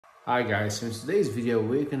Hi guys, so in today's video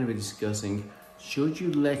we're going to be discussing, should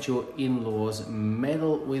you let your in-laws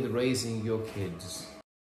meddle with raising your kids?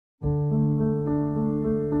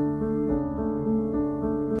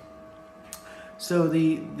 So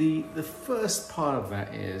the first part of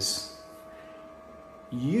that is,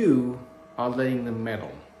 you are letting them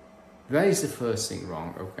meddle. That is the first thing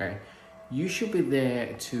wrong, okay? You should be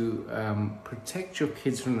there to protect your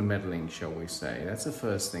kids from the meddling, shall we say. That's the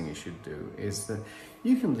first thing you should do, is that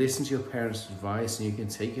you can listen to your parents' advice and you can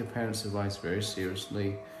take your parents' advice very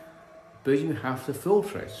seriously, but you have to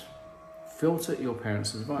filter it. Filter your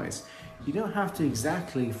parents' advice. You don't have to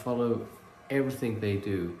exactly follow everything they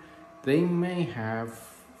do. They may have,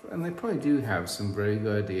 and they probably do have, some very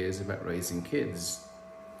good ideas about raising kids.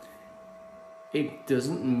 It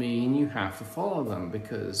doesn't mean you have to follow them,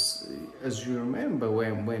 because as you remember,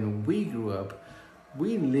 when we grew up,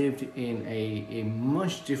 we lived in a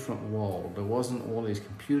much different world. There wasn't all these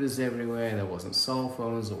computers everywhere, there wasn't cell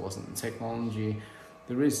phones, there wasn't technology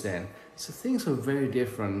there is then. So things were very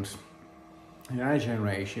different in our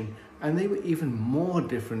generation, and they were even more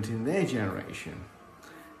different in their generation.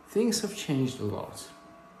 Things have changed a lot.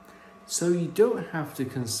 So you don't have to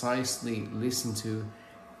concisely listen to,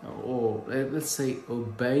 or let's say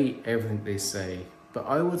obey everything they say, but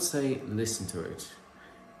I would say listen to it,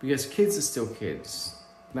 because kids are still kids.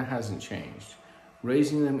 That hasn't changed.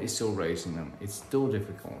 Raising them is still raising them. It's still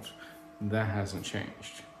difficult. That hasn't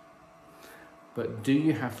changed. But do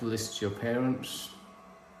you have to listen to your parents?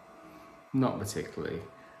 Not particularly.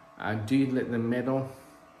 Do you let them meddle?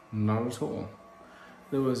 Not at all.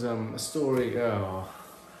 There was a story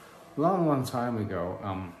long time ago.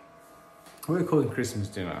 We were cooking Christmas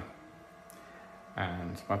dinner,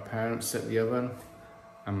 and my parents set the oven,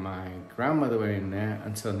 and my grandmother went in there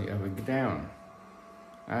and turned the oven down.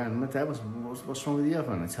 And my dad was, what's wrong with the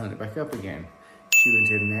oven? And turned it back up again. She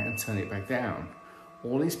went in there and turned it back down.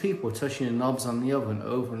 All these people touching the knobs on the oven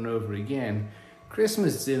over and over again.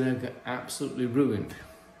 Christmas dinner got absolutely ruined,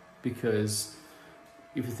 because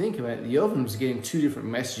if you think about it, the oven was getting two different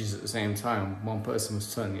messages at the same time. One person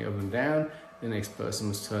was turning the oven down, the next person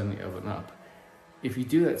was turning the oven up. If you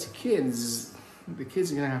do that to kids, the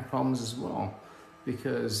kids are going to have problems as well,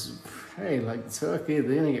 because, hey, like the turkey,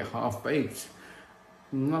 they're going to get half-baked.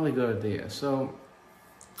 Not a good idea. So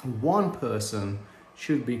one person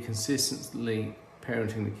should be consistently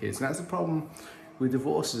parenting the kids. And that's the problem with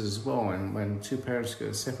divorces as well. And when two parents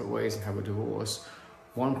go separate ways and have a divorce,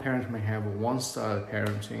 one parent may have one style of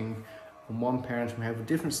parenting, and one parent may have a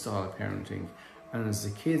different style of parenting. And as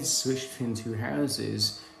the kids switch between two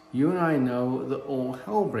houses, you and I know that all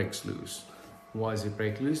hell breaks loose. Why does it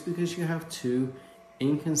break loose? Because you have two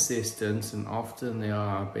inconsistent, and often they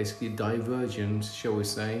are basically divergent, shall we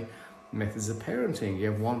say, methods of parenting.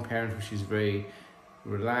 You have one parent which is very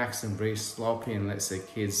relaxed and very sloppy and lets their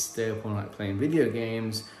kids stay up all night playing video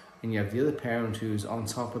games, and you have the other parent who's on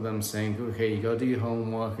top of them saying, okay, you gotta do your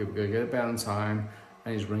homework, you've got to get about on time,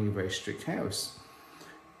 and is running a very strict house.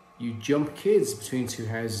 You jump kids between two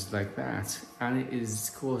houses like that, and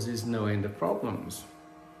it causes no end of problems.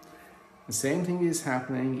 The same thing is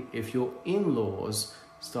happening if your in-laws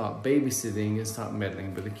start babysitting and start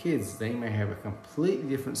meddling with the kids. They may have a completely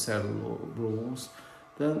different set of rules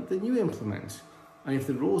than you implement. And if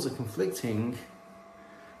the rules are conflicting,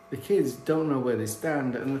 the kids don't know where they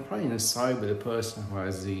stand, and they're probably going to side with the person who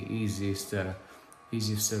has the easiest set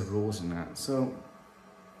of rules in that. So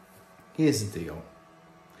here's the deal.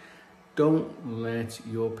 Don't let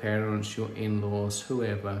your parents, your in-laws,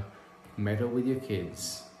 whoever, meddle with your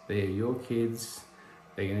kids. They are your kids.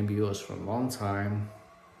 They're going to be yours for a long time.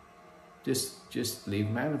 Just leave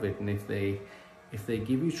them out of it. And if they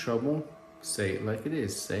give you trouble, say it like it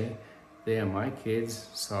is. Say, they are my kids.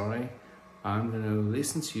 Sorry, I'm going to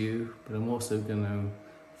listen to you, but I'm also going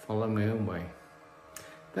to follow my own way.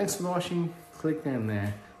 Thanks for watching. Click down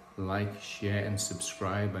there, like, share, and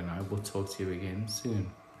subscribe, and I will talk to you again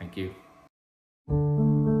soon. Thank you.